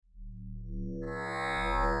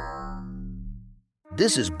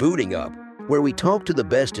This is Booting Up, where we talk to the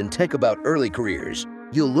best in tech about early careers.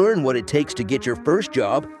 You'll learn what it takes to get your first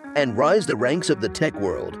job and rise the ranks of the tech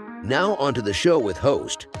world. Now onto the show with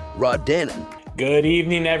host, Rod Dannon. Good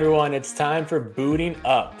evening, everyone. It's time for Booting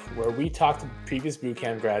Up, where we talk to previous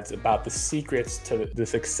bootcamp grads about the secrets to the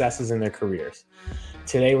successes in their careers.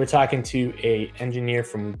 Today, we're talking to an engineer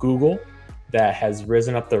from Google that has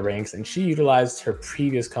risen up the ranks, and she utilized her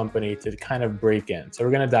previous company to kind of break in. So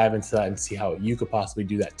we're going to dive into that and see how you could possibly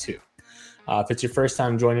do that too. If it's your first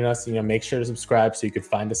time joining us, make sure to subscribe so you can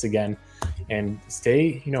find us again and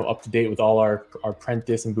stay, up to date with all our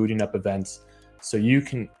apprentice and booting up events so you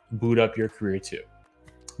can boot up your career too.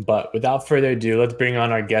 But without further ado, let's bring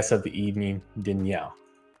on our guest of the evening, Danielle.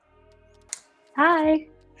 Hi.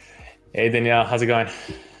 Hey, Danielle. How's it going?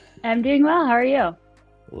 I'm doing well. How are you?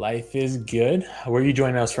 Life is good. Where are you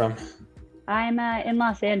joining us from? I'm in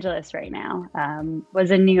Los Angeles right now. Was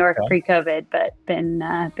in New York pre-COVID, but been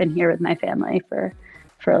here with my family for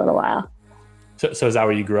a little while. So is that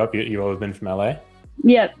where you grew up? You've always been from LA?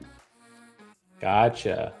 Yep.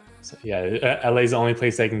 Gotcha. So yeah, LA is the only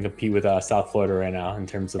place I can compete with South Florida right now in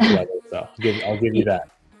terms of weather. So I'll give you that.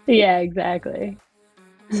 Yeah, exactly.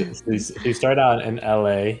 So you start out in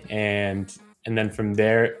LA, and then from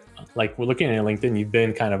there, like we're looking at your LinkedIn, you've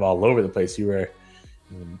been kind of all over the place. You were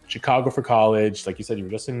in Chicago for college. Like you said, you were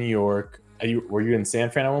just in New York. Were you in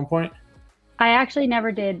San Fran at one point? I actually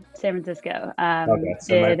never did San Francisco.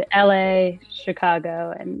 Did LA,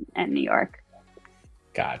 Chicago, and New York.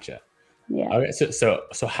 Gotcha. Yeah. Okay. So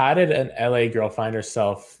how did an LA girl find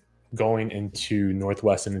herself going into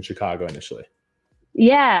Northwestern in Chicago initially?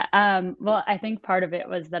 Yeah. Well, I think part of it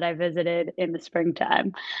was that I visited in the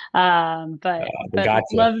springtime. But gotcha.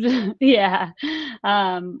 Loved, yeah.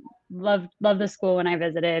 Loved the school when I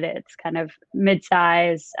visited. It's kind of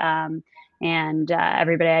mid-size. And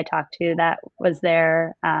everybody I talked to that was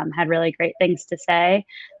there had really great things to say.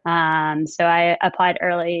 So I applied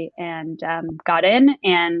early and got in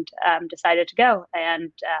and decided to go.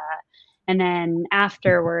 And then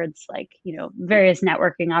afterwards, various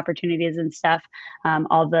networking opportunities and stuff,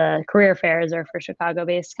 all the career fairs are for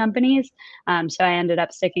Chicago-based companies. So I ended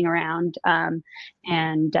up sticking around and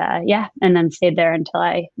then stayed there until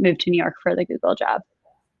I moved to New York for the Google job.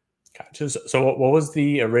 Gotcha. So what was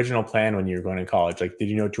the original plan when you were going to college? Like, did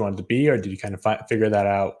you know what you wanted to be, or did you kind of figure that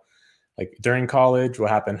out like during college?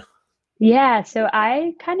 What happened? Yeah, so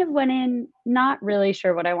I kind of went in not really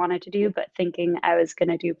sure what I wanted to do, but thinking I was going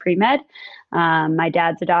to do pre-med. My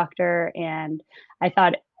dad's a doctor, and I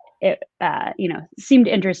thought it, seemed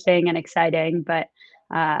interesting and exciting, but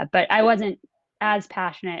I wasn't as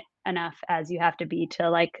passionate enough as you have to be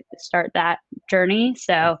to start that journey.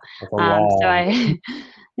 So I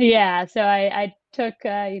took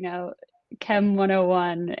Chem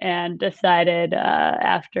 101 and decided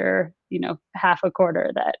after half a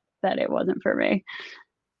quarter that it wasn't for me.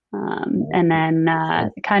 And then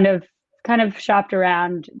kind of shopped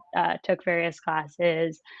around, took various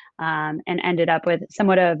classes, and ended up with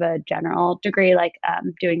somewhat of a general degree,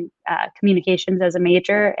 doing communications as a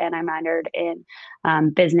major, and I minored in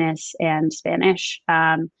business and Spanish.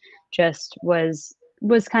 Just was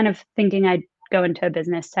kind of thinking I'd go into a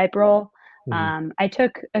business type role. I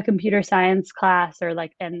took a computer science class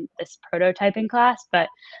and this prototyping class, but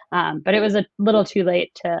it was a little too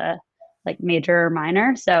late to major or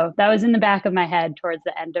minor. So that was in the back of my head towards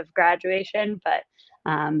the end of graduation, but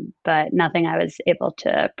nothing I was able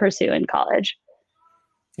to pursue in college.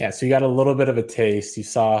 Yeah. So you got a little bit of a taste. You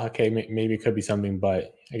saw, okay, maybe it could be something,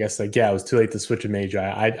 but I guess it was too late to switch a major.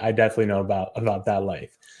 I definitely know about that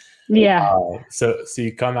life. Yeah. So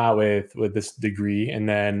you come out with this degree, and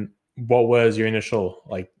then what was your initial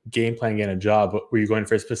game plan getting a job? Were you going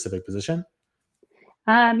for a specific position?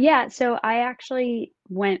 So I actually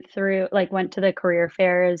went to the career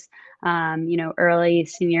fairs, early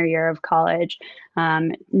senior year of college,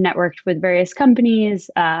 networked with various companies,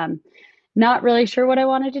 not really sure what I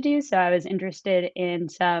wanted to do. So I was interested in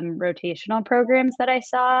some rotational programs that I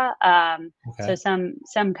saw. So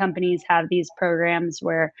some companies have these programs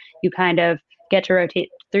where you kind of get to rotate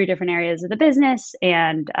through different areas of the business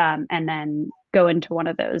and then go into one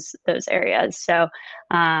of those areas. So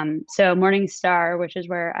Morningstar, which is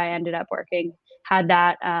where I ended up working, had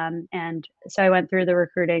that. And so I went through the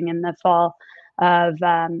recruiting in the fall of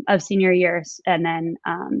senior years, and then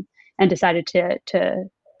and decided to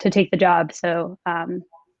take the job. So that's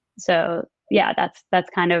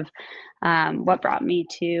kind of what brought me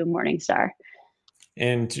to Morningstar.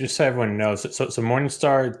 And just so everyone knows, so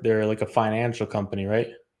Morningstar, they're like a financial company, right?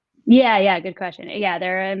 Yeah, good question. Yeah,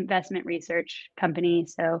 they're an investment research company.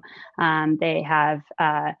 So they have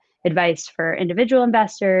advice for individual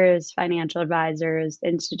investors, financial advisors,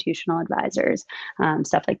 institutional advisors,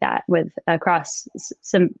 stuff like that with across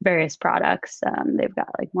some various products. They've got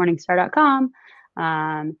like Morningstar.com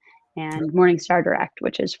and Morningstar Direct,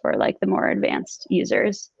 which is for like the more advanced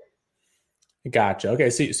users. Gotcha. Okay.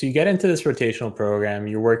 So you get into this rotational program,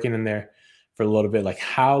 you're working in there for a little bit. Like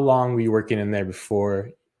how long were you working in there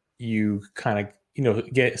before you kind of,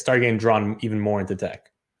 start getting drawn even more into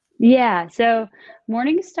tech? Yeah. So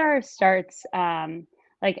Morningstar starts,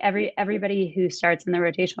 like everybody who starts in the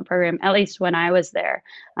rotational program, at least when I was there,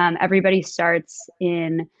 everybody starts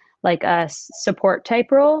in like a support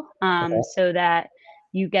type role, so that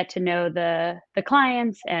you get to know the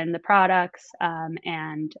clients and the products,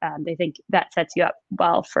 and they think that sets you up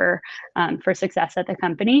well for success at the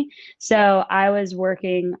company. So I was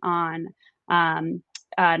working on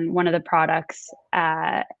one of the products,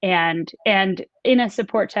 and in a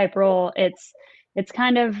support type role, it's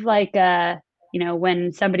kind of like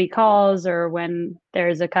when somebody calls or when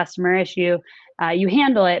there's a customer issue, you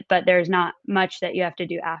handle it, but there's not much that you have to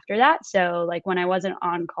do after that. So like when I wasn't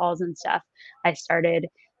on calls and stuff, I started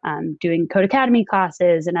doing Codecademy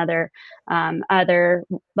classes and other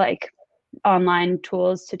like online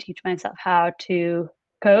tools to teach myself how to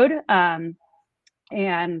code.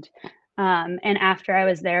 And after I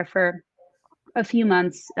was there for a few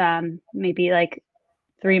months, maybe like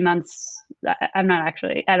 3 months. I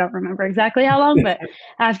don't remember exactly how long, but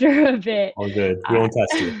after a bit. Oh, good. We won't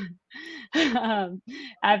test you.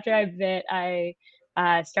 After a bit, I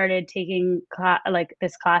started taking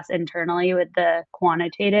this class internally with the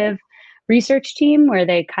quantitative research team, where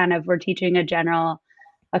they kind of were teaching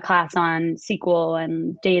a class on SQL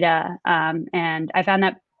and data, and I found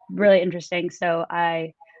that really interesting. So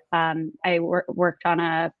I worked on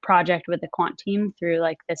a project with the quant team through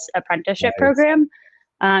like this apprenticeship program.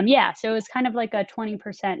 So it was kind of like a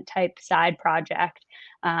 20% type side project,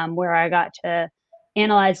 where I got to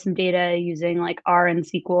analyze some data using like R and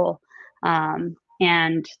SQL,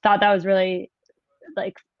 and thought that was really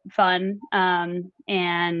like fun. And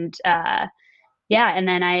then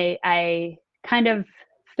I kind of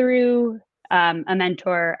through a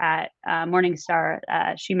mentor at Morningstar,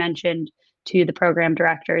 she mentioned to the program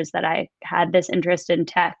directors that I had this interest in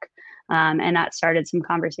tech. And that started some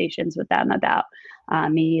conversations with them about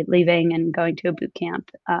me leaving and going to a boot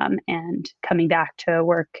camp, and coming back to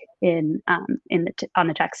work on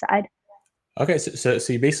the tech side. Okay,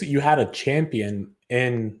 so you had a champion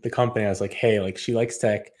in the company. I was like, hey, like she likes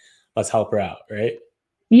tech, let's help her out, right?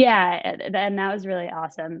 Yeah, and that was really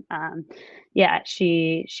awesome.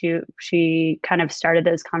 She kind of started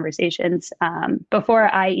those conversations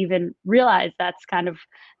before I even realized that's kind of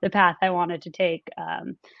the path I wanted to take.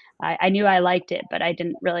 I knew I liked it, but I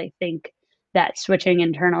didn't really think that switching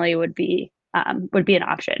internally would be an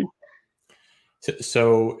option.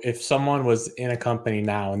 So if someone was in a company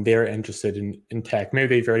now and they're interested in tech,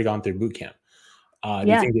 maybe they've already gone through boot camp. Do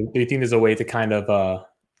you think there's a way to kind of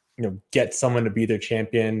get someone to be their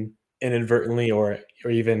champion inadvertently or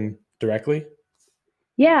even directly?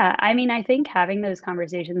 Yeah, I mean, I think having those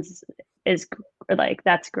conversations is like,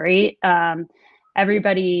 that's great.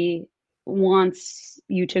 Everybody wants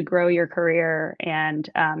you to grow your career and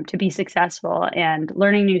to be successful, and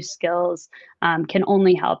learning new skills can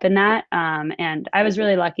only help in that. And I was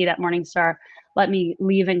really lucky that Morningstar let me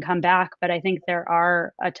leave and come back, but I think there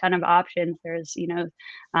are a ton of options. There's,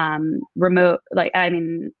 remote,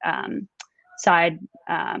 side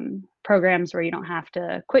programs where you don't have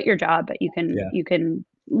to quit your job, but you can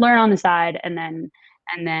learn on the side and then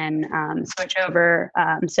switch over.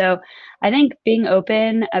 So I think being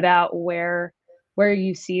open about where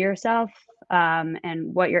you see yourself,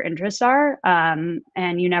 and what your interests are,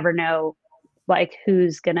 and you never know like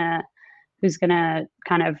who's gonna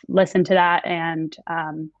kind of listen to that and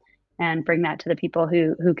bring that to the people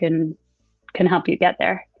who can help you get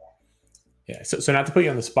there. Yeah. So not to put you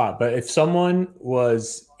on the spot, but if someone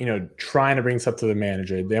was, trying to bring stuff to the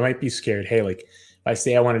manager, they might be scared. Hey, like if I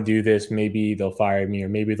say I want to do this, maybe they'll fire me, or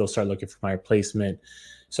maybe they'll start looking for my replacement.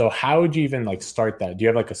 So how would you even like start that? Do you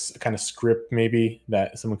have like a kind of script maybe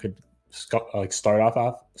that someone could like start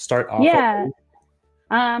off? Yeah.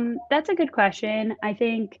 That's a good question. I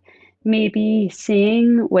think maybe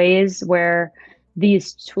seeing ways where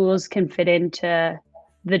these tools can fit into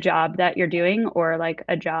the job that you're doing, or like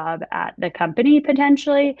a job at the company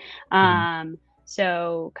potentially.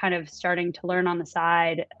 So kind of starting to learn on the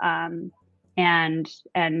side, and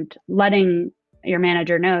letting your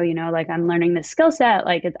manager know, like I'm learning this skill set.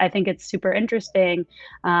 Like I think it's super interesting.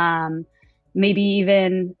 maybe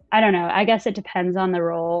even, I don't know, I guess it depends on the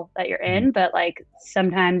role that you're Mhm. in, but like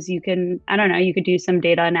sometimes you can, I don't know, you could do some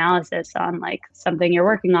data analysis on like something you're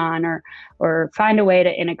working on, or find a way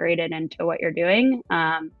to integrate it into what you're doing.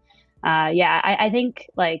 Yeah, I think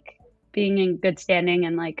like being in good standing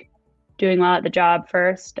and like doing well at the job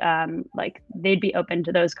first, like they'd be open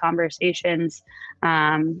to those conversations,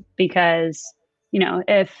 because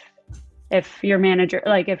if your manager,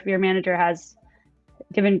 like if your manager has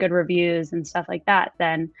given good reviews and stuff like that,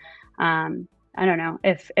 then I don't know,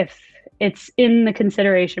 if it's in the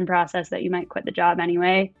consideration process that you might quit the job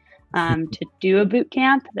anyway, to do a boot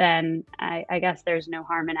camp, then I guess there's no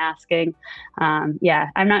harm in asking. Yeah,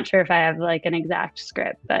 I'm not sure if I have like an exact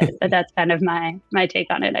script, but that's kind of my take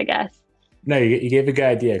on it, I guess. No, you gave a good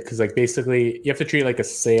idea because like basically you have to treat it like a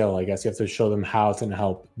sale. I guess you have to show them how it's going to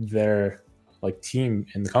help their like team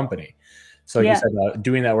in the company. So like you Yeah, said,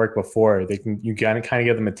 doing that work before, they can you kind of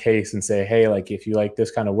give them a taste and say, hey, like if you like this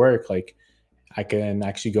kind of work, like I can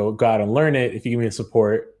actually go out and learn it if you give me the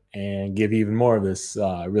support and give you even more of this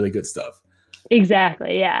really good stuff.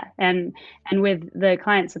 exactly. Yeah. And with the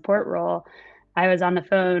client support role, I was on the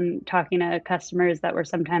phone talking to customers that were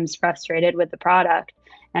sometimes frustrated with the product.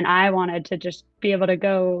 And I wanted to just be able to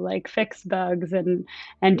go like fix bugs and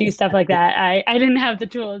do stuff like that. I didn't have the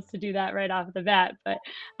tools to do that right off the bat,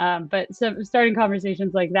 but so starting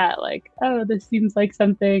conversations like that, like, oh, this seems like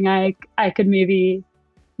something I could maybe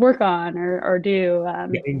work on or do.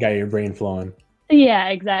 You got your brain flowing. Yeah,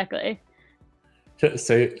 exactly.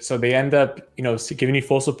 So they end up, giving you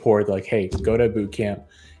full support, like, hey, go to boot camp,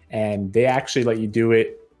 and they actually let you do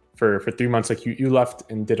it for 3 months. Like you left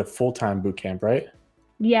and did a full-time boot camp, right?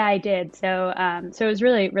 Yeah, I did. So it was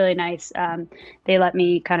really, really nice. They let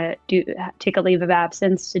me kind of take a leave of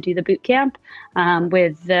absence to do the boot camp,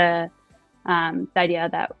 with the idea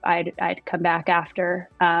that I'd come back after,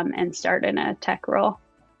 and start in a tech role.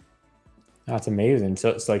 That's amazing. So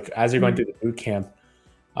it's like as you're going Mhm. through the boot camp,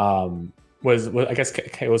 was I guess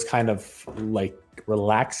it was kind of like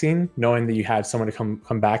relaxing knowing that you had someone to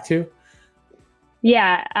come back to.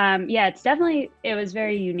 Yeah, yeah, it was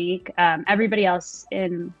very unique. Everybody else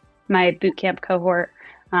in my boot camp cohort,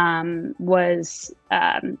 was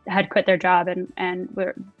had quit their job and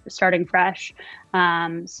were starting fresh.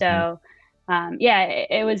 So yeah,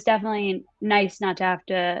 it was definitely nice not to have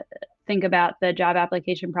to think about the job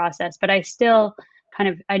application process, but I still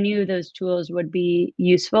I knew those tools would be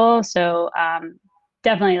useful. So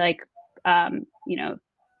definitely like,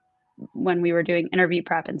 when we were doing interview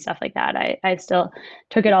prep and stuff like that, I still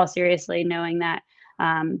took it all seriously, knowing that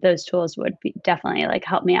those tools would be definitely like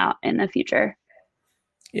help me out in the future.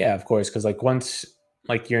 Yeah, of course, because like once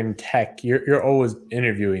like you're in tech, you're always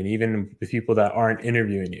interviewing, even with people that aren't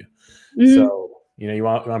interviewing you. Hmm. So you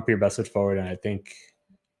want to put your best foot forward, and I think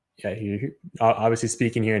yeah, you obviously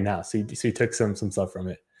speaking here now, so you took some stuff from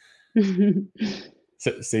it.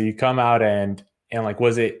 So you come out and like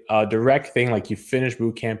was it a direct thing like you finish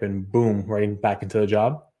boot camp and boom right back into the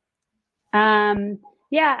job? um,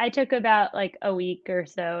 yeah, I took about like a week or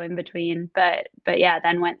so in between, but yeah,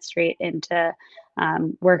 then went straight into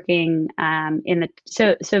working, in the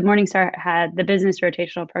so Morningstar had the business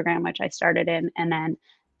rotational program, which I started in, and then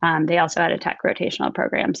they also had a tech rotational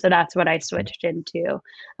program. So that's what I switched into,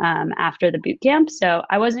 after the boot camp. So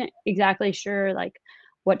I wasn't exactly sure like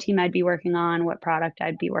what team I'd be working on, what product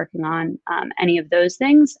I'd be working on, any of those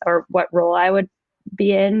things, or what role I would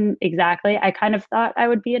be in exactly. I kind of thought I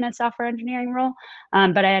would be in a software engineering role,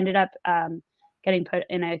 but I ended up, getting put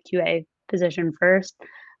in a QA position first,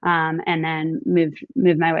 and then moved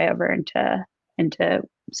my way over into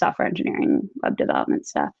software engineering, web development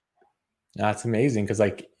stuff. That's amazing because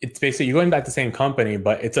like it's basically you're going back to the same company,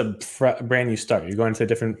 but it's a brand new start. You're going to a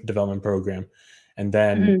different development program, and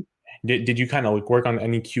then Mhm. did you kind of like work on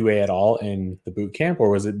any QA at all in the boot camp, or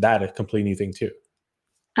was it that a complete new thing too?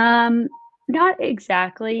 Um, Not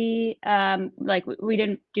exactly. Like we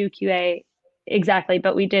didn't do QA exactly,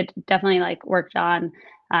 but we did definitely like worked on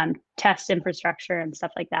test infrastructure and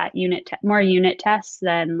stuff like that. More unit tests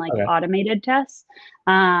than like Okay. automated tests.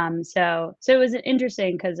 So it was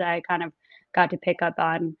interesting because I kind of got to pick up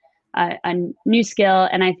on a new skill,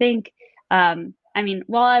 and I think, I mean,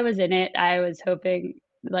 while I was in it, I was hoping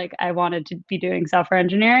like I wanted to be doing software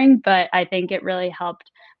engineering, but I think it really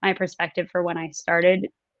helped my perspective for when I started,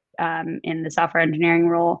 in the software engineering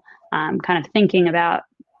role, kind of thinking about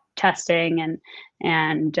testing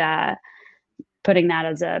and putting that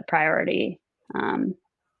as a priority. Um,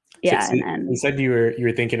 So, yeah, so you and said you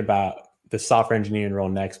were thinking about the software engineering role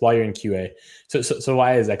next while you're in QA. So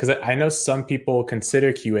why is that? Because I know some people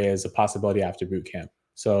consider QA as a possibility after boot camp.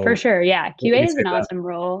 for So sure, yeah, what would QA you is say an to them? awesome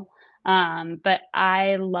role. But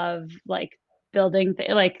I love like building,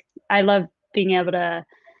 like I love being able to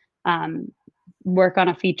um, work on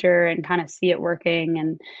a feature and kind of see it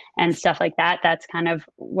working and stuff like that. That's kind of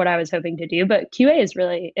what I was hoping to do. But QA is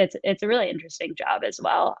really, it's a really interesting job as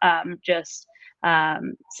well. Just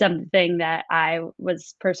something that I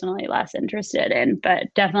was personally less interested in,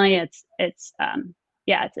 but definitely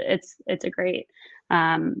yeah, it's a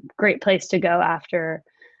great place to go after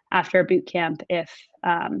boot camp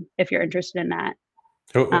if you're interested in that.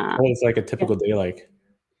 What was like a typical day like?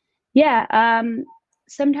 Yeah.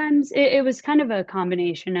 Sometimes it was kind of a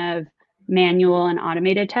combination of manual and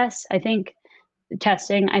automated tests. I think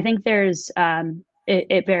testing, I think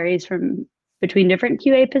it varies from between different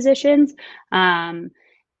QA positions.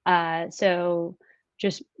 So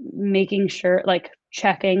just making sure, like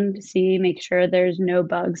checking to see, make sure there's no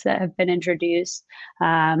bugs that have been introduced.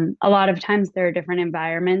 A lot of times there are different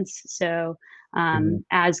environments. So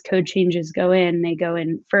as code changes go in, they go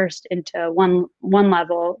in first into one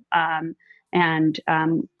level, and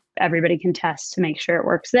everybody can test to make sure it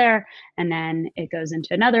works there, and then it goes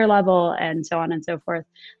into another level, and so on and so forth,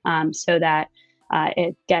 so that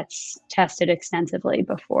it gets tested extensively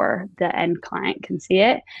before the end client can see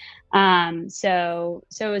it. So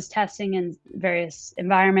it was testing in various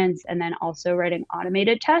environments, and then also writing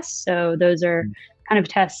automated tests. So those are kind of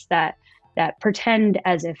tests that pretend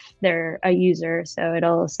as if they're a user. So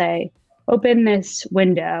it'll say, open this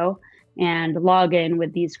window and log in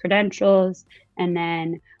with these credentials. And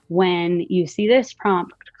then when you see this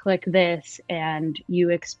prompt, click this, and you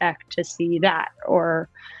expect to see that, or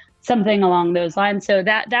something along those lines. So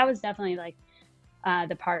that was definitely like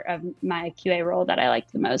the part of my QA role that I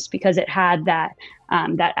liked the most, because it had that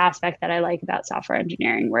aspect that I like about software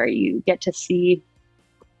engineering, where you get to see,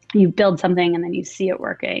 you build something and then you see it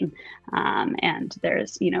working, and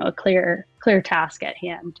there's a clear task at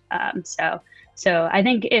hand. So I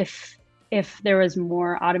think if there was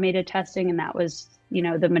more automated testing and that was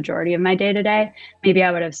the majority of my day to day, maybe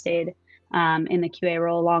I would have stayed in the QA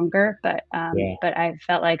role longer. But I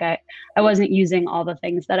felt like I wasn't using all the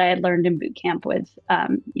things that I had learned in boot camp with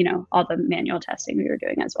all the manual testing we were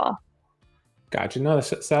doing as well. Gotcha. No,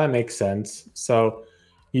 so that makes sense. So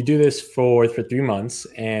you do this for 3 months,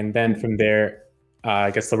 and then from there,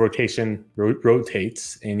 I guess the rotation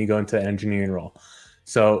rotates, and you go into an engineering role.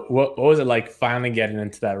 So what was it like finally getting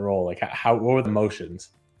into that role? Like what were the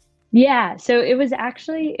motions? Yeah, so it was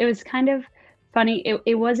kind of funny.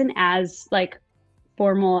 It wasn't as like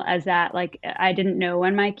formal as that. Like I didn't know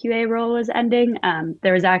when my QA role was ending.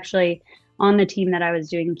 There was actually, on the team that I was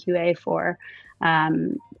doing QA for,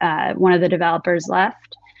 one of the developers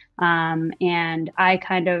left, and I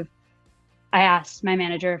asked my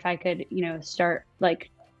manager if I could start, like,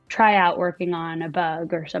 try out working on a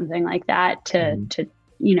bug or something like that to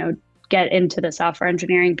get into the software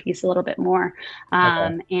engineering piece a little bit more.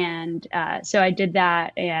 And so I did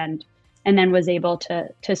that, and then was able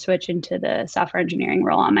to switch into the software engineering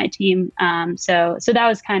role on my team. So that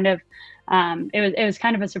was kind of, it was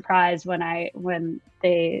kind of a surprise when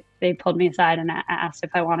they pulled me aside and asked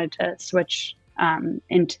if I wanted to switch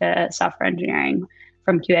into software engineering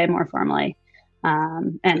from QA more formally.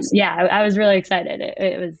 And yeah, I was really excited.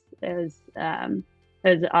 It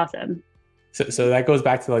was awesome. So that goes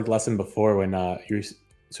back to like lesson before, when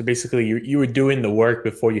so basically you were doing the work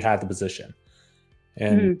before you had the position,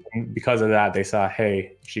 and because of that, they saw,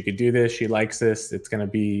 hey, she could do this, she likes this, it's going to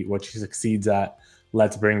be what she succeeds at,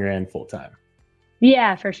 let's bring her in full time.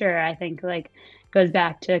 Yeah, for sure. I think like goes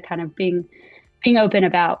back to kind of being open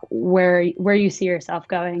about where you see yourself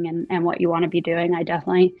going and what you want to be doing. I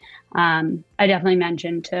definitely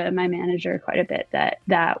mentioned to my manager quite a bit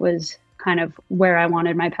that was kind of where I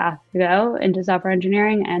wanted my path to go into software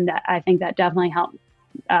engineering. And I think that definitely helped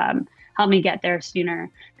me get there sooner,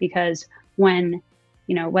 because when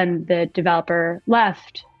the developer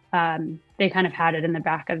left, they kind of had it in the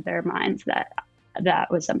back of their minds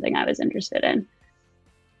that was something I was interested in.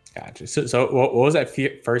 Gotcha. So what was that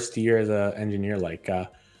first year as an engineer like?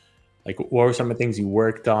 Like what were some of the things you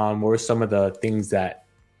worked on? What were some of the things that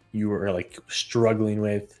you were like struggling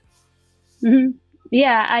with? Mm-hmm.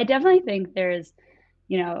 Yeah, I definitely think there's,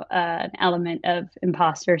 an element of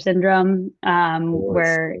imposter syndrome,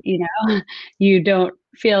 where, you don't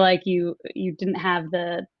feel like you didn't have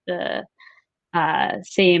the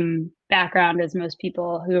same background as most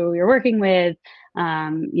people who you're working with,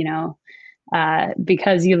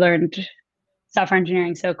 because you learned software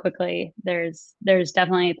engineering so quickly. There's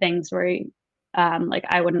definitely things where, like,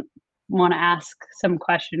 I wouldn't want to ask some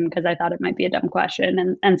question because I thought it might be a dumb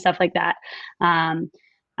question and stuff like that.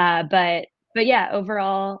 But yeah,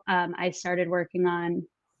 overall, I started working on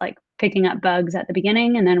like picking up bugs at the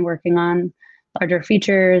beginning and then working on larger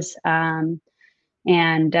features. And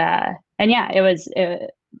yeah, it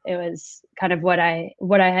was kind of what I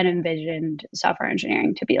had envisioned software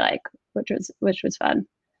engineering to be like, which was fun.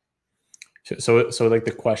 So like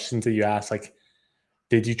the questions that you asked, like,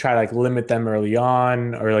 did you try to like limit them early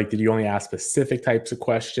on, or like did you only ask specific types of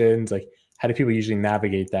questions? Like, how do people usually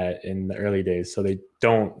navigate that in the early days so they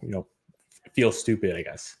don't, feel stupid, I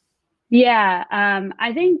guess? Yeah,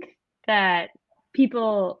 I think that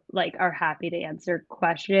people like are happy to answer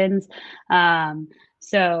questions.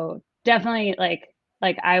 So definitely like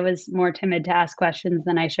I was more timid to ask questions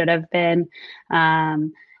than I should have been. But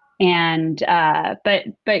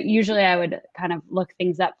usually I would kind of look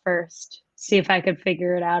things up first, see if I could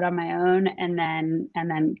figure it out on my own, and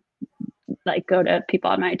then like go to people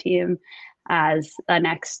on my team as a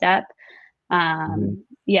next step.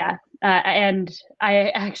 Yeah. And I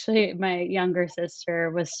actually, my younger sister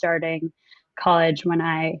was starting college when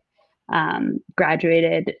I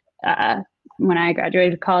graduated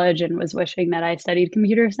college and was wishing that I studied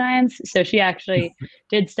computer science. So she actually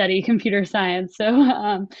did study computer science.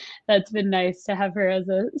 So that's been nice to have her as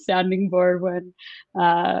a sounding board when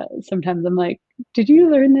sometimes I'm like, did you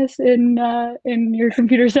learn this in your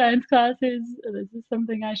computer science classes? This is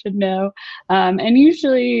something I should know. And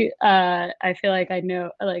usually I feel like I know,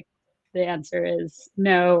 like the answer is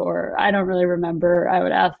no, or I don't really remember. I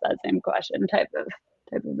would ask that same question type of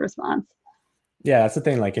response. Yeah, that's the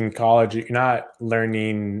thing. Like in college, you're not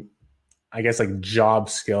learning, I guess, like job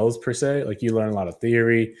skills per se. Like you learn a lot of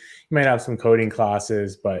theory. You might have some coding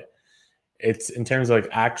classes, but it's in terms of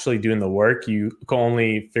like actually doing the work, you can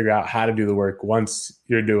only figure out how to do the work once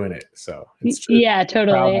you're doing it. So it's true. Yeah,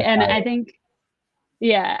 totally. And I think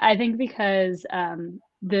because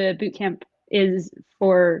the boot camp is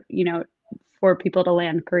for, for people to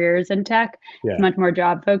land careers in tech. Yeah. It's much more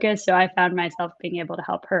job focused. So I found myself being able to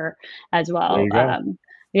help her as well. There you go.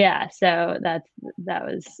 Yeah, so that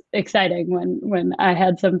was exciting when I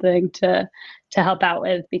had something to help out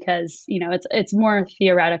with, because it's more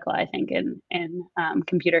theoretical, I think, in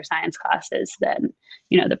computer science classes than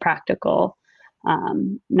the practical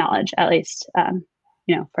knowledge, at least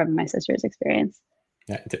from my sister's experience.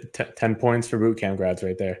 Yeah, 10 points for boot camp grads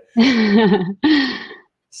right there.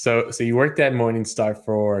 So you worked at Morningstar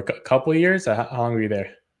for a couple of years? How long were you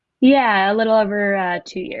there? Yeah, a little over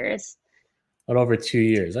 2 years. A little over 2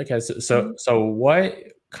 years. Okay. So what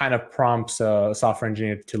kind of prompts a software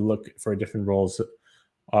engineer to look for different roles?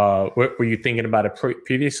 Were you thinking about it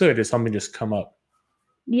previously, or did something just come up?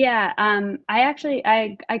 Yeah, I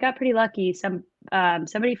got pretty lucky.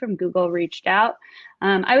 Somebody from Google reached out.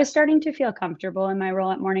 I was starting to feel comfortable in my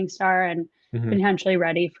role at Morningstar and potentially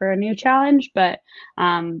ready for a new challenge, but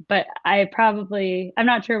I'm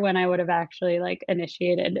not sure when I would have actually like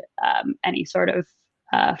initiated any sort of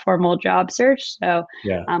formal job search. So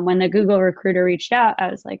Yeah. when the Google recruiter reached out,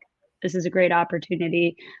 I was like, this is a great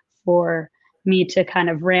opportunity for me to kind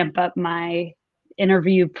of ramp up my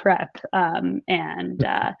interview prep, and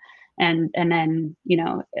then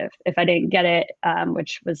if I didn't get it,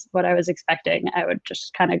 which was what I was expecting, I would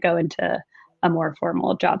just kind of go into a more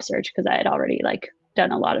formal job search, because I had already like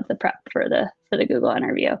done a lot of the prep for the Google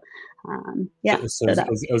interview. So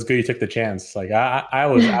it was good you took the chance. Like I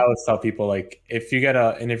always tell people, like, if you get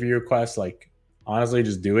an interview request, like honestly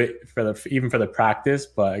just do it even for the practice.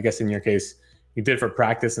 But I guess in your case you did it for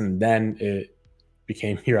practice and then it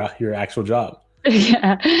became your actual job.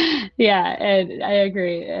 Yeah, and I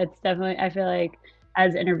agree. It's definitely, I feel like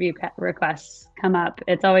as interview requests come up,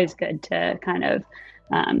 it's always good to kind of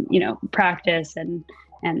practice and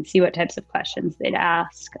see what types of questions they'd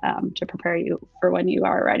ask to prepare you for when you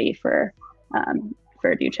are ready for a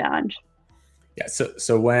new challenge. Yeah.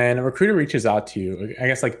 So when a recruiter reaches out to you, I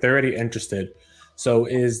guess like they're already interested. So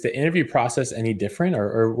is the interview process any different,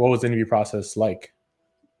 or what was the interview process like?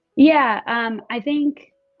 Yeah, I think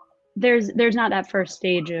there's not that first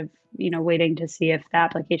stage of waiting to see if the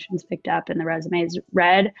application's picked up and the resume is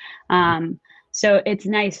read. So it's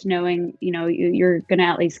nice knowing you're going to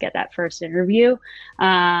at least get that first interview,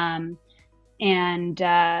 and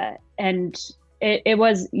it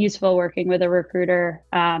was useful working with a recruiter.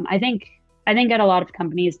 I think at a lot of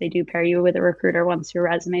companies they do pair you with a recruiter once your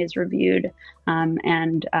resume is reviewed,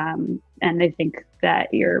 and they think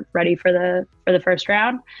that you're ready for the first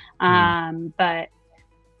round.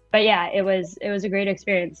 But yeah, it was a great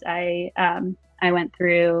experience. I went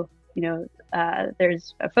through,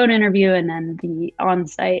 there's a phone interview and then the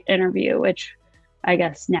on-site interview, which I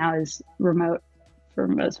guess now is remote for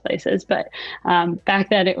most places. But back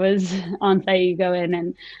then it was on-site. You go in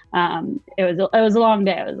and it was a long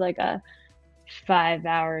day. It was like a 5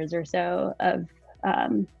 hours or so of, I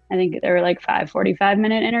think there were like 5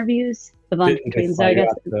 45-minute interviews with lunch Did between. they So fly I you guess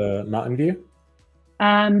out to Mountain View?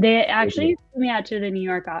 they actually flew me out to the New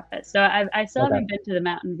York office. So I still Okay. haven't been to the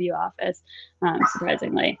Mountain View office,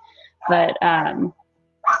 surprisingly. But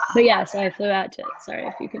yeah, so I flew out to, sorry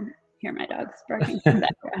if you can hear my dogs barking in the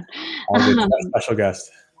background. All good. Special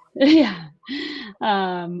guest. Yeah.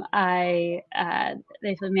 They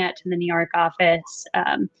flew me out to the New York office,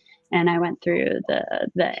 and I went through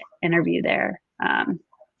the interview there.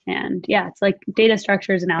 And yeah, it's like data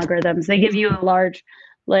structures and algorithms. They give you a large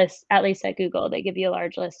list, at least at Google, they give you a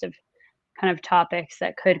large list of kind of topics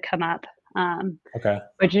that could come up. Okay.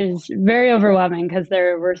 Which is very overwhelming because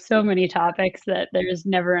there were so many topics that there's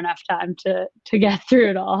never enough time to get through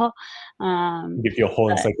it all. Give you a whole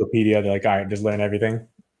encyclopedia. They're like, all right, just learn everything.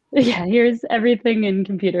 Yeah, here's everything in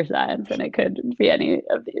computer science, and it could be any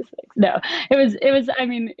of these things. No, it was, I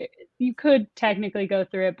mean, you could technically go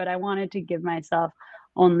through it, but I wanted to give myself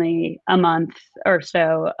only a month or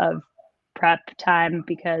so of prep time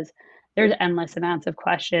because there's endless amounts of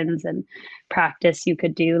questions and practice you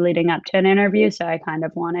could do leading up to an interview. So I kind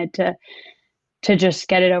of wanted to just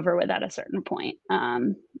get it over with at a certain point.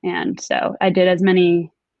 And so I did as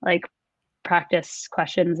many like practice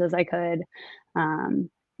questions as I could.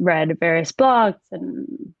 Read various blogs and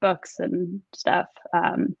books and stuff,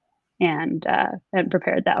 and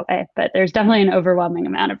prepared that way. But there's definitely an overwhelming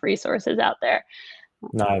amount of resources out there.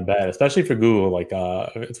 Not bad, especially for Google. Like,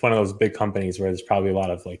 it's one of those big companies where there's probably a lot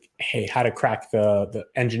of like, hey, how to crack the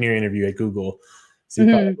engineering interview at Google. So you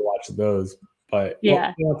probably watch those. But yeah, what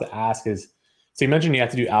I want to ask is, so you mentioned you have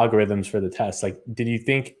to do algorithms for the test. Like, did you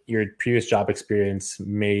think your previous job experience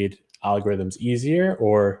made algorithms easier,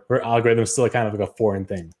 or were algorithms still kind of like a foreign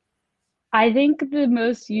thing? I think the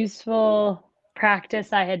most useful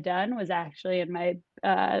practice I had done was actually in my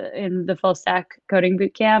in the full stack coding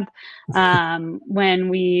boot camp, when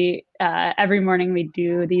we every morning we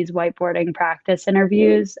do these whiteboarding practice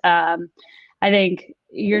interviews. I think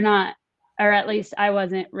you're not, or at least I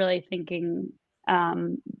wasn't really thinking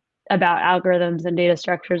about algorithms and data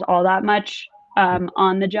structures all that much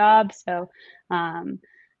on the job. So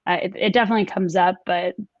it definitely comes up,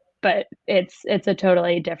 but it's a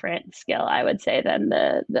totally different skill, I would say, than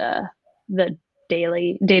the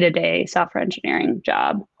daily day-to-day software engineering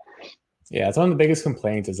job. Yeah, it's one of the biggest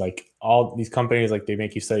complaints is like all these companies, like they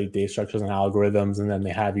make you study data structures and algorithms, and then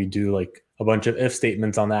they have you do like a bunch of if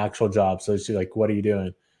statements on the actual job. So it's like, what are you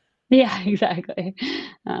doing? Yeah, exactly.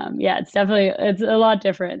 Yeah, it's a lot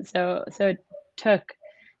different. So it took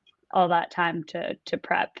all that time to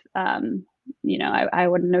prep. I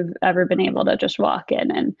wouldn't have ever been able to just walk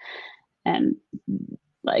in and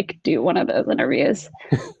like do one of those interviews.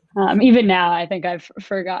 Even now, I think I've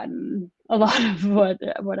forgotten a lot of what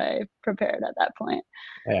I prepared at that point.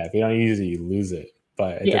 Yeah, if you don't use it, you lose it.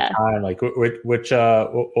 But at Yeah. the time, like what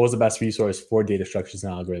was the best resource for data structures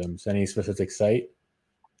and algorithms? Any specific site?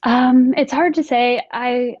 It's hard to say.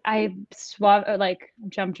 I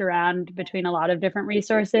jumped around between a lot of different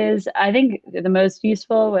resources. I think the most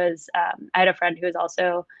useful was I had a friend who was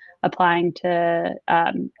also applying to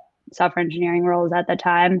software engineering roles at the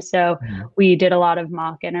time. So we did a lot of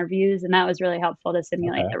mock interviews, and that was really helpful to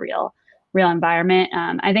simulate the real environment.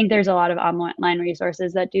 I think there's a lot of online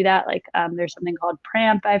resources that do that. Like there's something called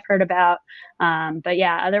Pramp I've heard about. But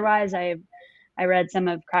yeah, otherwise I read some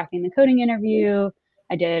of Cracking the Coding Interview.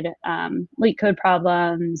 I did LeetCode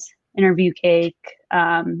Problems, Interview Cake.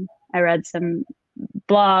 I read some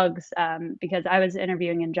blogs because I was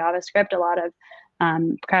interviewing in JavaScript. A lot of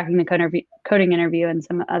Cracking the Coding Interview and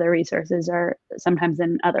some other resources are sometimes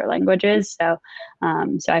in other languages. So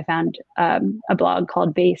I found a blog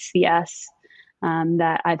called Base CS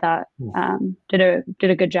that I thought did a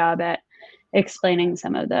good job at explaining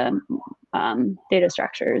some of the data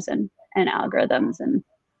structures and algorithms, and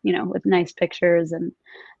with nice pictures, and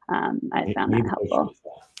I found that helpful.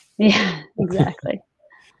 Yeah, exactly.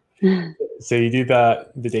 So you do the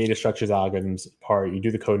data structures algorithms part, you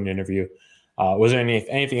do the coding interview. Was there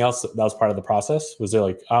anything else that was part of the process? Was there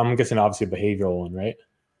like, I'm guessing obviously a behavioral one, right?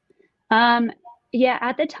 Yeah,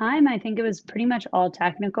 at the time, I think it was pretty much all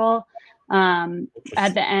technical.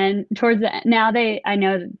 At the end, towards the end, now I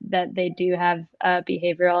know that they do have a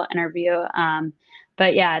behavioral interview.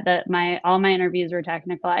 But yeah, all my interviews were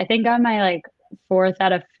technical. I think on my like 4th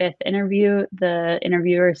out of 5th interview, the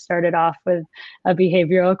interviewer started off with a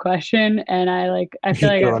behavioral question, and I feel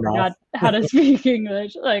like I forgot how to speak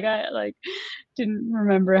English. Like I didn't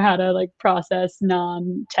remember how to like process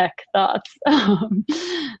non-tech thoughts. But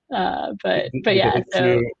yeah.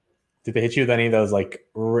 Did they hit you with any of those like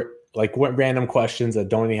like what random questions that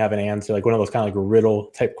don't even have an answer, like one of those kind of like riddle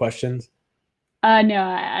type questions? No,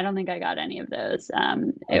 I don't think I got any of those.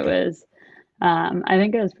 It was, I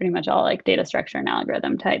think it was pretty much all like data structure and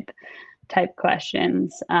algorithm type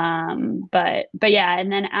questions. But yeah,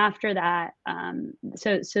 and then after that,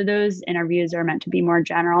 so those interviews are meant to be more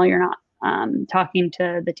general. You're not talking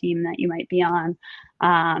to the team that you might be on.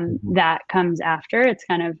 That comes after. It's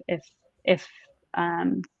kind of if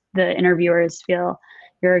the interviewers feel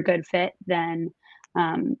you're a good fit, then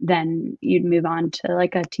you'd move on to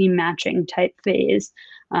like a team matching type phase,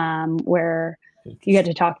 where you get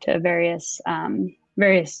to talk to various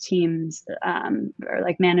teams, or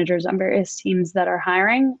like managers on various teams that are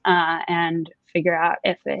hiring, and figure out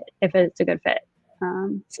if it's a good fit.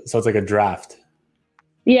 So it's like a draft.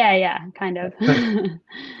 Yeah, kind of.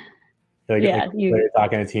 Like you're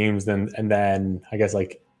talking to teams, and then I guess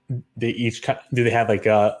like they each do they have like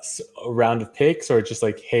a round of picks, or just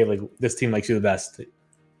like, hey, like this team likes you the best?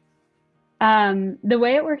 The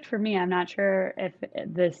way it worked for me, I'm not sure if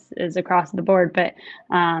this is across the board, but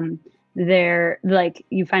they're like,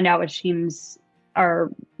 you find out which teams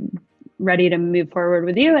are ready to move forward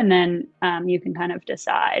with you, and then you can kind of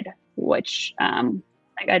decide which,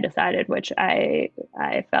 like I decided which I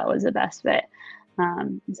felt was the best fit.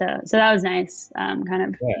 So that was nice, kind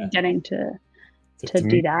of getting to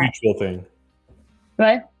do that. Mutual thing.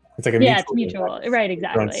 What? It's like a mutual, right?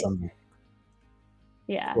 Exactly.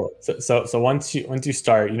 Yeah. Cool. So once you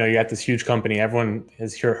start, you got this huge company. Everyone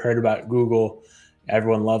has heard about Google.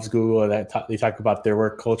 Everyone loves Google. They talk about their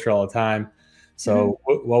work culture all the time. So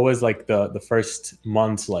what was like the first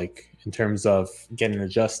months like in terms of getting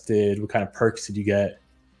adjusted? What kind of perks did you get?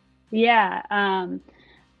 Yeah.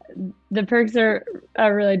 The perks are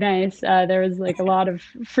really nice. There was like a lot of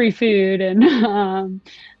free food and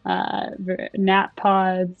nap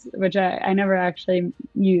pods, which I never actually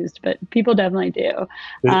used, but people definitely do.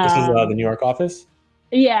 This is the New York office?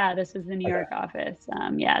 Yeah, this is the New York office.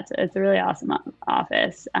 Yeah, it's a really awesome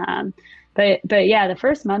office. But yeah, the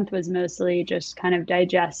first month was mostly just kind of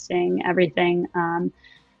digesting everything.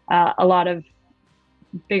 A lot of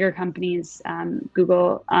bigger companies,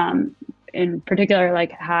 Google in particular,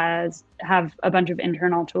 like have a bunch of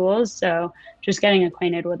internal tools. So just getting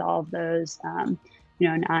acquainted with all of those,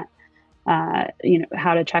 not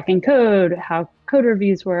how to check in code, how code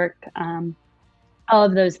reviews work, all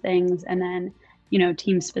of those things, and then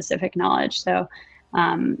team specific knowledge. So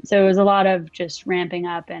it was a lot of just ramping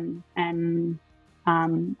up and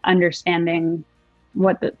understanding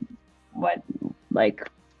what like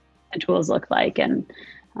the tools look like, and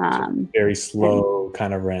very slow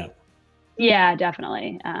kind of ramp. Yeah,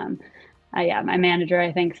 definitely. My manager,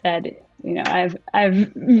 I think, said, I've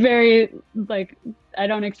very, like, I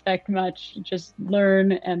don't expect much, just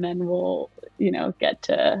learn, and then we'll, get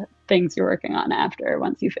to things you're working on after,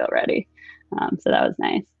 once you feel ready. So that was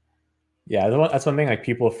nice. Yeah, that's one thing, like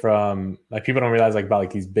people don't realize like about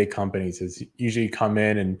like these big companies is usually come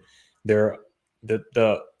in and they're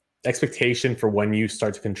the expectation for when you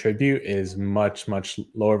start to contribute is much, much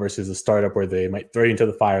lower versus a startup where they might throw you into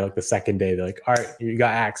the fire like the second day. They're like, all right, you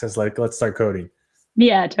got access, like let's start coding.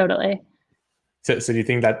 Yeah, totally. So do you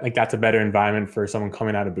think that like that's a better environment for someone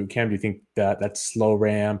coming out of boot camp? Do you think that slow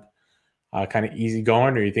ramp, kind of easy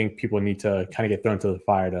going, or you think people need to kind of get thrown into the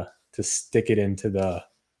fire to stick it into the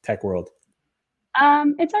tech world?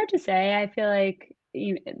 It's hard to say. I feel like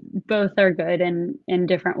both are good in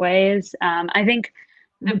different ways. I think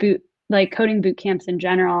coding boot camps in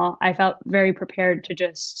general, I felt very prepared to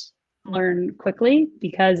just learn quickly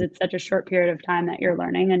because it's such a short period of time that you're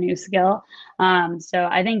learning a new skill. So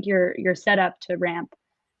I think you're set up to ramp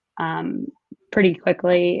pretty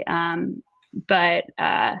quickly. But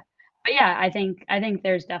yeah, I think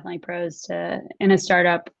there's definitely pros to, in a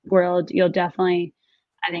startup world, you'll definitely,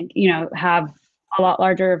 I think, have a lot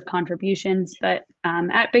larger of contributions. But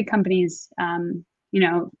at big companies,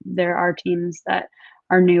 there are teams that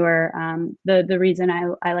are newer. The reason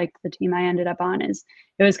I liked the team I ended up on is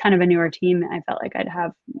it was kind of a newer team. I felt like I'd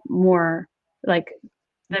have more like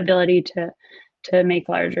the ability to make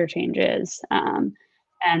larger changes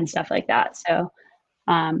and stuff like that. So,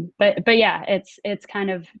 but yeah, it's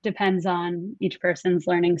kind of depends on each person's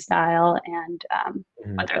learning style and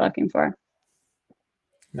what they're looking for.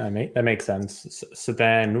 No, that makes sense. So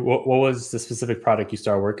then what was the specific product you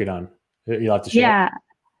started working on? You'll have to share.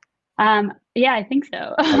 Yeah, I think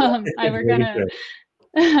so. I work on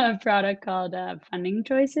a product called Funding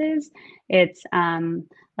Choices. It's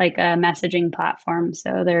like a messaging platform.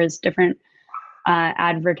 So there's different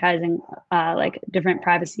advertising like different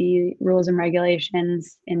privacy rules and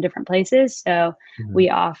regulations in different places. So we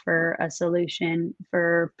offer a solution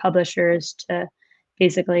for publishers to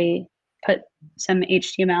basically put some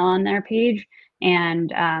HTML on their page,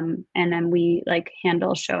 and then we like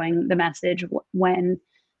handle showing the message when,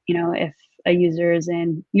 if a user is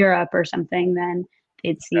in Europe or something, then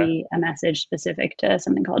they'd see a message specific to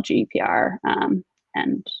something called GDPR,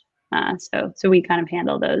 and so we kind of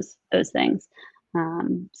handle those things.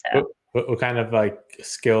 What kind of like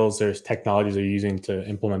skills or technologies are you using to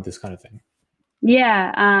implement this kind of thing?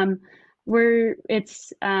 Yeah,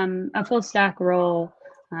 it's a full stack role.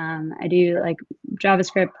 I do like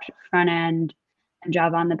JavaScript front end and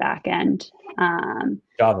Java on the back end.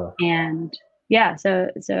 Java. And yeah, so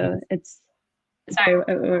it's, sorry,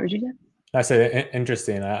 what would you say? I said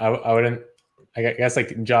interesting. I wouldn't. I guess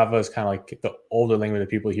like Java is kind of like the older language that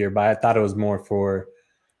people hear, but I thought it was more for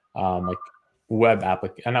like not web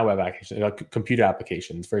applications, like computer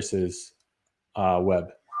applications versus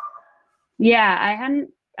web. Yeah, I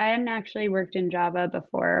hadn't actually worked in Java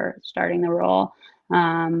before starting the role,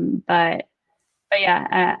 but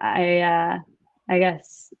yeah, I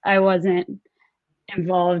guess I wasn't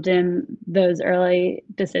involved in those early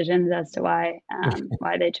decisions as to why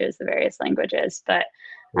they chose the various languages, but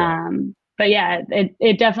yeah,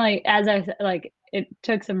 it definitely, as I said, like it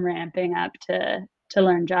took some ramping up to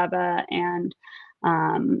learn Java and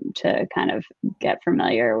to kind of get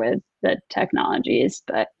familiar with the technologies,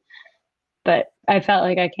 but I felt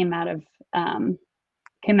like I came out of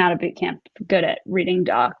boot camp good at reading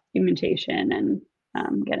documentation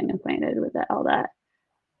and getting acquainted with all that.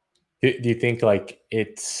 Do you think like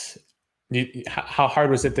how hard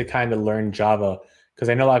was it to kind of learn Java? Because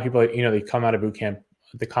I know a lot of people, they come out of boot camp.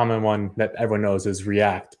 The common one that everyone knows is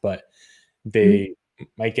React, but they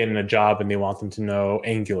might get in a job and they want them to know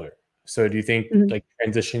Angular. So do you think like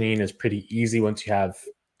transitioning is pretty easy once you have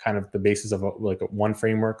kind of the basis of like one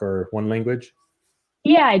framework or one language?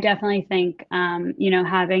 Yeah, I definitely think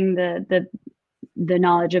having the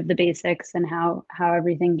knowledge of the basics and how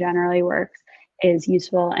everything generally works is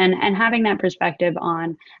useful, and having that perspective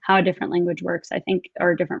on how a different language works, I think, or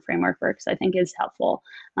a different framework works, I think is helpful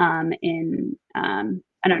in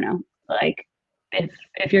I don't know, like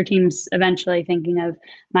if your team's eventually thinking of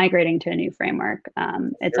migrating to a new framework,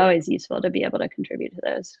 it's always useful to be able to contribute to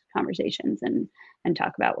those conversations and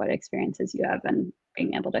talk about what experiences you have and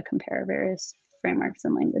being able to compare various frameworks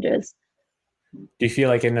and languages. Do you feel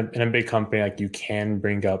like in a big company, like you can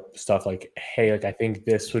bring up stuff like, hey, like I think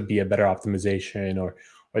this would be a better optimization, or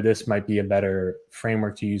this might be a better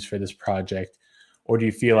framework to use for this project? Or do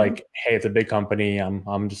you feel like, hey, it's a big company,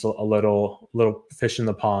 I'm just a little fish in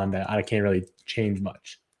the pond that I can't really change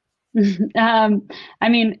much? I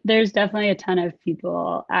mean, there's definitely a ton of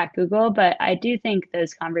people at Google, but I do think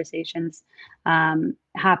those conversations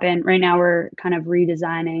happen. Right now, we're kind of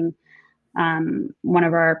redesigning one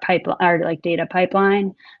of our like data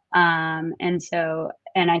pipeline, and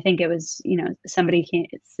I think it was, somebody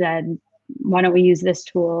said, why don't we use this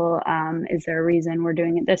tool? Is there a reason we're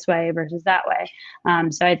doing it this way versus that way?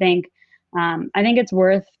 So I think it's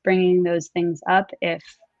worth bringing those things up if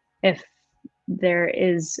there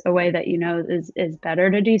is a way that is better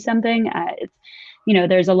to do something. It's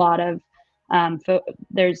there's a lot of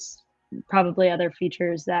there's probably other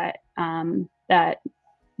features that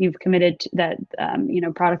you've committed to, that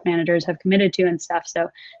product managers have committed to and stuff. So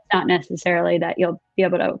it's not necessarily that you'll be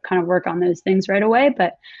able to kind of work on those things right away,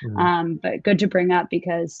 but good to bring up,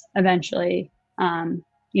 because eventually,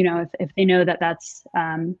 if they know that that's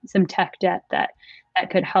some tech debt that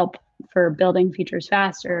could help for building features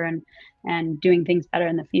faster and doing things better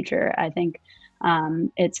in the future, I think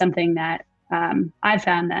it's something that I've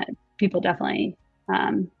found that people definitely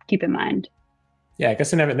keep in mind. Yeah, I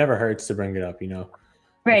guess it never hurts to bring it up,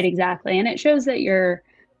 Right, exactly. And it shows that you're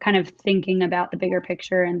kind of thinking about the bigger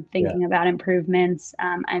picture and thinking about improvements.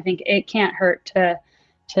 I think it can't hurt to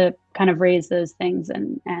kind of raise those things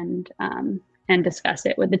and discuss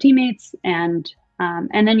it with the teammates, and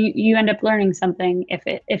then you end up learning something if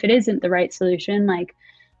it isn't the right solution. Like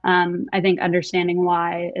I think understanding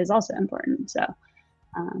why is also important. So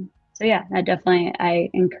yeah, I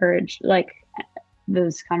encourage like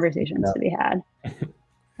those conversations to be had.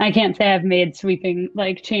 I can't say I've made sweeping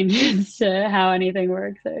like changes to how anything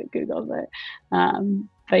works at Google,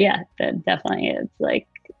 but yeah, definitely it's like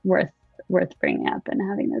worth bringing up and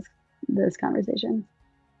having those conversations.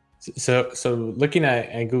 So looking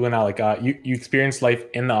at Google now, like you experienced life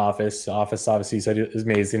in the office. Office obviously you said it was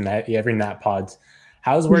amazing, that every NAT pods.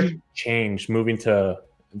 How's work changed moving to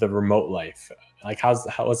the remote life? Like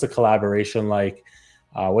what's the collaboration like?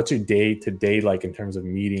 What's your day to day like in terms of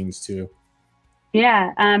meetings too?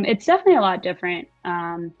 Yeah, it's definitely a lot different.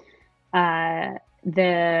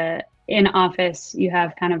 The in office, you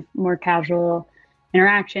have kind of more casual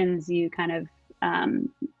interactions. You kind of,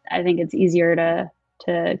 I think it's easier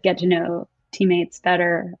to get to know teammates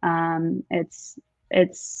better. It's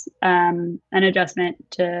an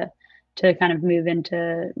adjustment to kind of move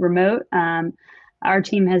into remote. Our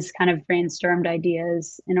team has kind of brainstormed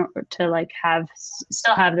ideas in order to like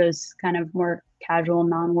still have those kind of more casual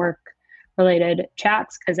non-work related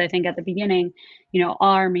chats, because I think at the beginning, all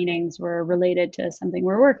our meetings were related to something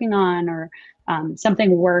we're working on, or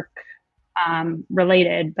something work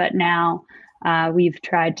related. But now we've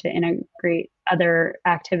tried to integrate other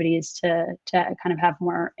activities to kind of have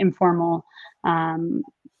more informal um,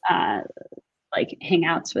 like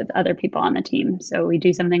hangouts with other people on the team. So we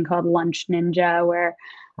do something called Lunch Ninja,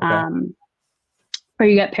 Okay. where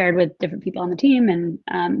you get paired with different people on the team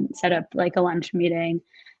and set up like a lunch meeting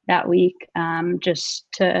that week, just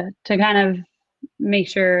to kind of make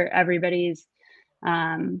sure everybody's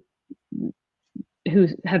who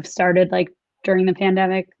have started like during the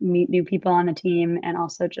pandemic meet new people on the team, and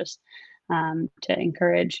also just to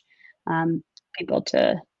encourage people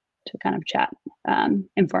to kind of chat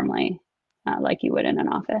informally, like you would in an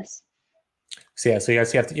office. So yeah, so you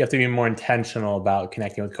have to be more intentional about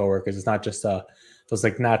connecting with coworkers. It's not just those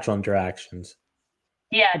like natural interactions.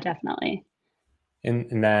 Yeah, definitely.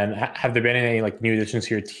 And then have there been any like new additions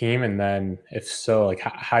to your team? And then if so, like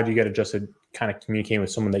how do you get adjusted kind of communicating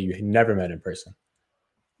with someone that you had never met in person?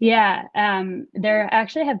 Yeah, there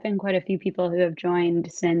actually have been quite a few people who have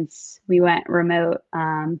joined since we went remote,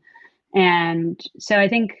 and so I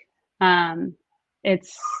think um,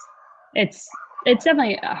 it's it's it's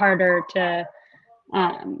definitely harder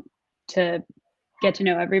um, to get to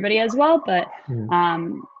know everybody as well. But Mhm.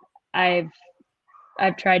 um, I've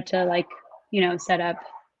I've tried to like set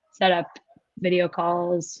up video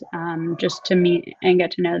calls, just to meet and get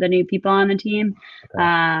to know the new people on the team,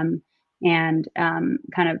 Okay. and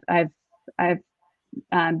kind of I've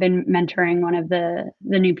been mentoring one of the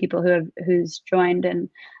new people who's joined, and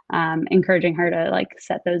encouraging her to like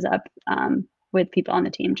set those up with people on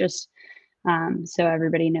the team, just so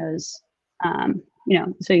everybody knows,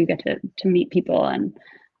 so you get to meet people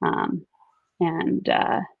um,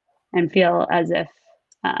 and feel as if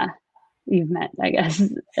uh, you've met, I guess,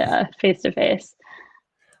 face to face.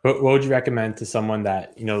 What would you recommend to someone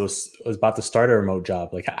that was about to start a remote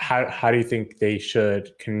job? Like how do you think they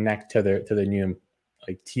should connect to their new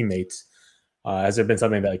like teammates? Has there been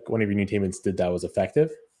something that like one of your new teammates did that was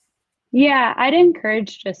effective? Yeah, I'd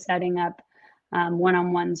encourage just setting up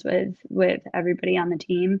one-on-ones with everybody on the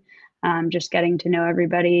team, just getting to know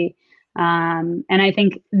everybody, and I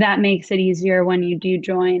think that makes it easier when you do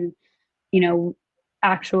join, you know,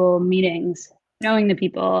 actual meetings, knowing the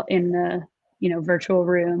people in the virtual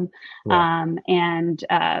room, Yeah. and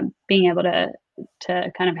being able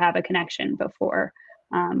to kind of have a connection before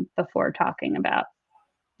talking about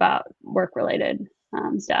work related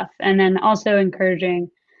stuff, and then also encouraging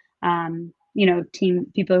team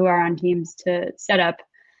people who are on teams to set up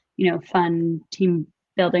fun team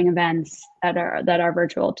building events that are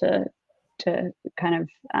virtual to kind of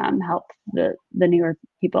help the newer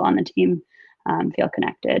people on the team feel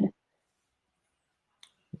connected.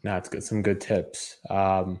 No, it's good. Some good tips.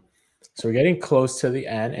 So we're getting close to the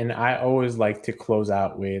end, and I always like to close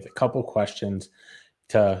out with a couple questions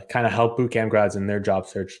to kind of help bootcamp grads in their job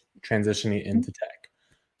search transitioning into tech.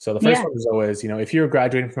 So the first Yeah, one is always, if you were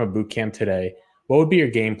graduating from a boot camp today, what would be your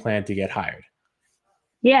game plan to get hired?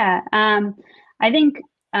 yeah. I think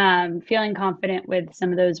feeling confident with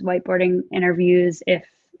some of those whiteboarding interviews,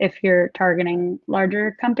 if you're targeting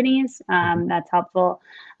larger companies, Mhm. that's helpful.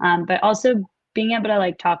 But also being able to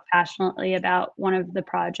like talk passionately about one of the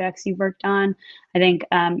projects you've worked on. I think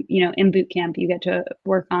in boot camp you get to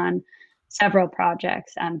work on several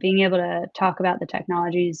projects. Being able to talk about the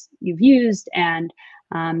technologies you've used, and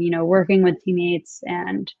working with teammates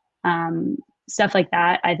and um, stuff like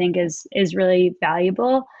that, I think is really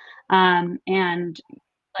valuable. And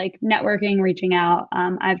like networking, reaching out.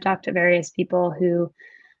 I've talked to various people who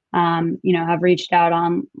have reached out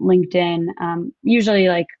on LinkedIn, usually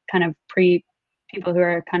like kind of pre people who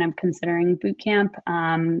are kind of considering boot camp.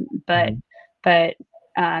 But Mhm. but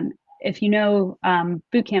if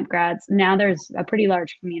boot camp grads, now there's a pretty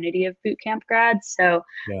large community of boot camp grads. So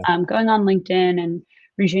Yeah. going on LinkedIn and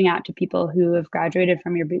reaching out to people who have graduated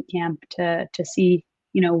from your boot camp to see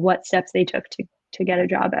what steps they took to get a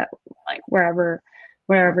job at like wherever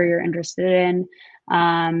you're interested in,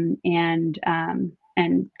 and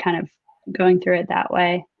kind of going through it that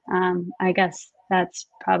way. I guess that's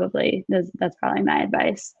probably my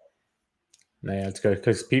advice. Yeah, it's good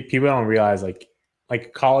because people don't realize like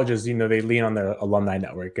colleges, they lean on their alumni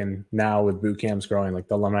network, and now with boot camps growing, like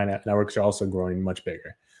the alumni networks are also growing much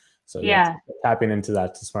bigger. So yeah, tapping into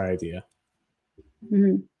that's a smart idea.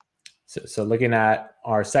 Mm-hmm. So looking at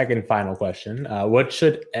our second final question, what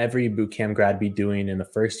should every boot camp grad be doing in the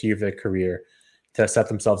first year of their career to set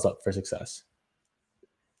themselves up for success?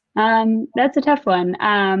 That's a tough one.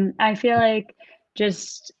 I feel like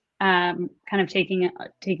just kind of taking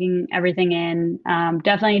everything in.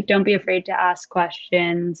 Definitely don't be afraid to ask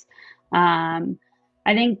questions. I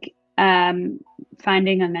think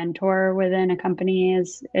finding a mentor within a company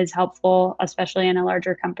is helpful, especially in a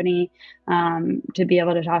larger company, to be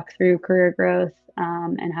able to talk through career growth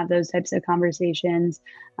and have those types of conversations.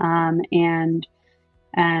 I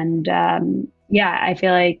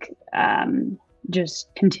feel like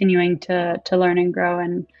just continuing to learn and grow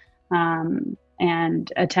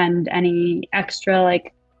and attend any extra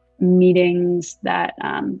like meetings that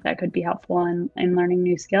could be helpful in learning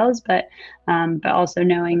new skills, but also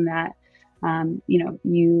knowing that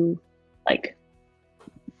you like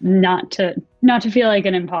not to feel like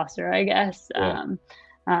an imposter, I guess.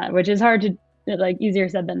 Which is hard to, like, easier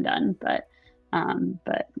said than done, but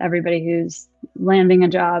everybody who's landing a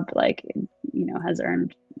job, like, has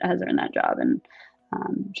earned that job, and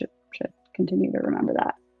should continue to remember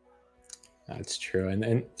that. That's true.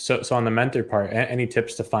 And so on the mentor part, any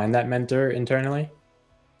tips to find that mentor internally?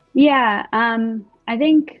 Yeah, I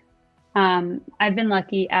think I've been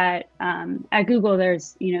lucky at Google.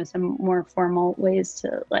 There's some more formal ways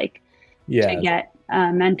to get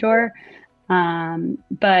a mentor,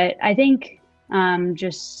 but I think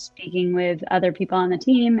just speaking with other people on the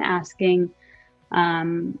team, asking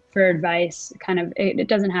for advice, kind of, it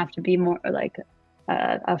doesn't have to be more like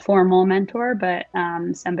a formal mentor, but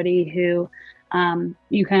somebody who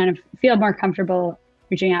you kind of feel more comfortable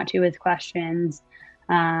reaching out to with questions.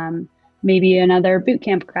 Maybe another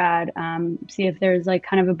bootcamp grad, see if there's like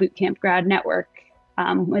kind of a bootcamp grad network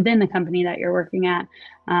within the company that you're working at,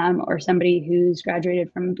 or somebody who's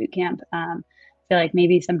graduated from bootcamp. I feel like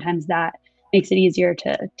maybe sometimes that makes it easier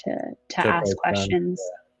to ask questions.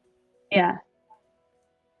 Yeah.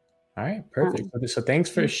 All right, perfect. So thanks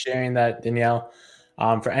for sharing that, Danielle.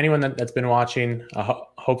 For anyone that's been watching,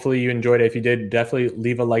 hopefully you enjoyed it. If you did, definitely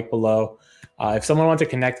leave a like below. If someone wants to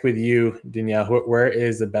connect with you, Danielle, where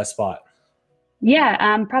is the best spot?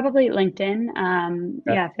 Yeah, probably LinkedIn.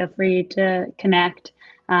 Yeah, feel free to connect.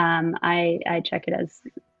 I check it as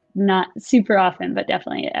not super often, but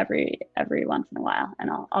definitely every once in a while, and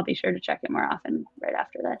I'll be sure to check it more often right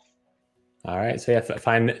after this. All right, so yeah,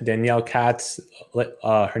 find Danielle Katz.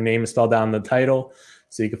 Her name is spelled out in the title,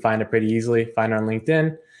 so you can find it pretty easily. Find her on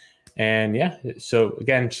LinkedIn. And yeah, so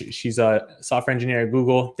again, she's a software engineer at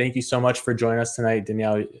Google. Thank you so much for joining us tonight,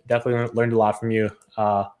 Danielle. Definitely learned a lot from you,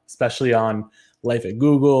 especially on life at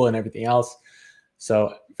Google and everything else.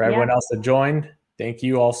 So for everyone else that joined, thank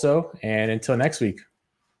you also. And until next week.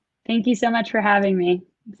 Thank you so much for having me.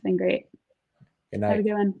 It's been great. Good night. Have a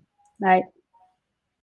good one. Bye.